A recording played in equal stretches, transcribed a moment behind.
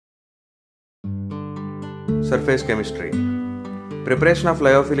Surface chemistry. Preparation of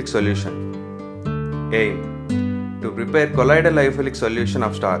lyophilic solution. Aim: to prepare colloidal lyophilic solution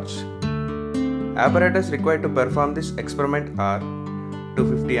of starch. Apparatus required to perform this experiment are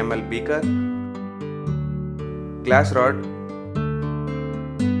 250 ml beaker, glass rod,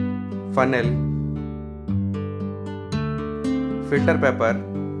 funnel, filter paper,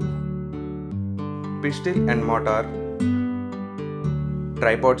 pistol and mortar,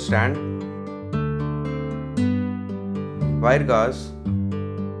 tripod stand, wire gauze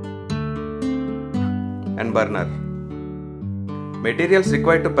and burner. Materials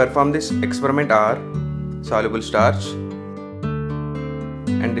required to perform this experiment are soluble starch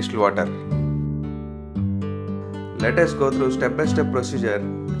and distilled water. Let us go through step-by-step procedure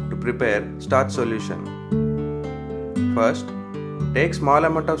to prepare starch solution. First, take small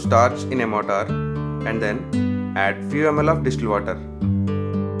amount of starch in a mortar and then add few ml of distilled water.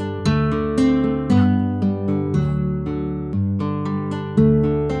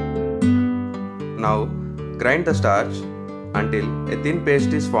 Now grind the starch until a thin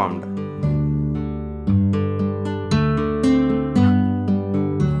paste is formed.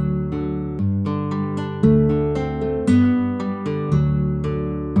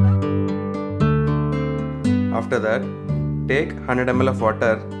 After that, take 100 ml of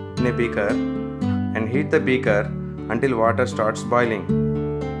water in a beaker and heat the beaker until water starts boiling.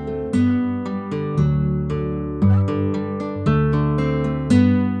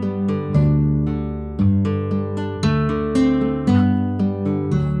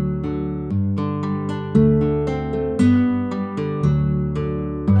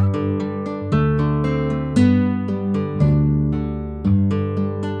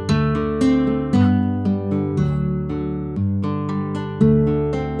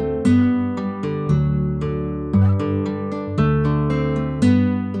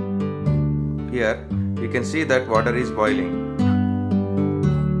 Here you can see that water is boiling.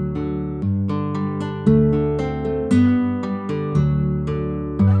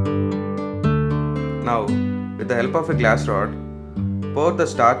 Now, with the help of a glass rod, pour the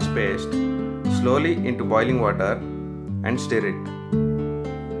starch paste slowly into boiling water and stir it.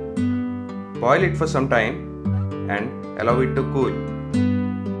 Boil it for some time and allow it to cool.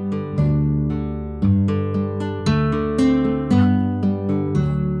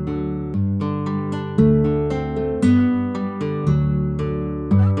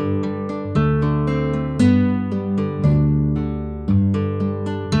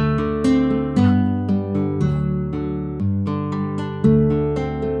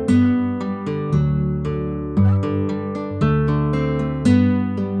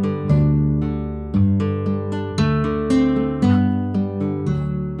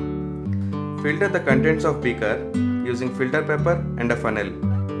 Filter the contents of beaker using filter paper and a funnel.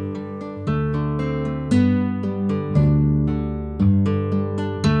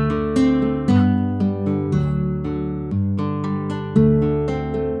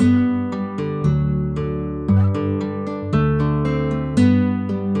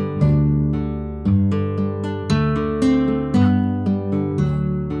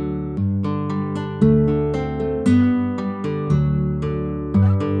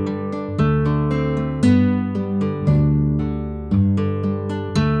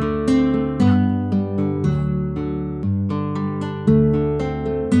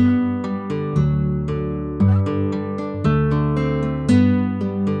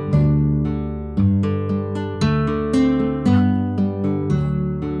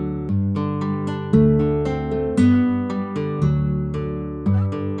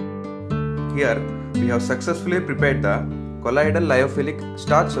 Here we have successfully prepared the colloidal lyophilic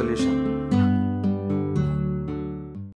starch solution.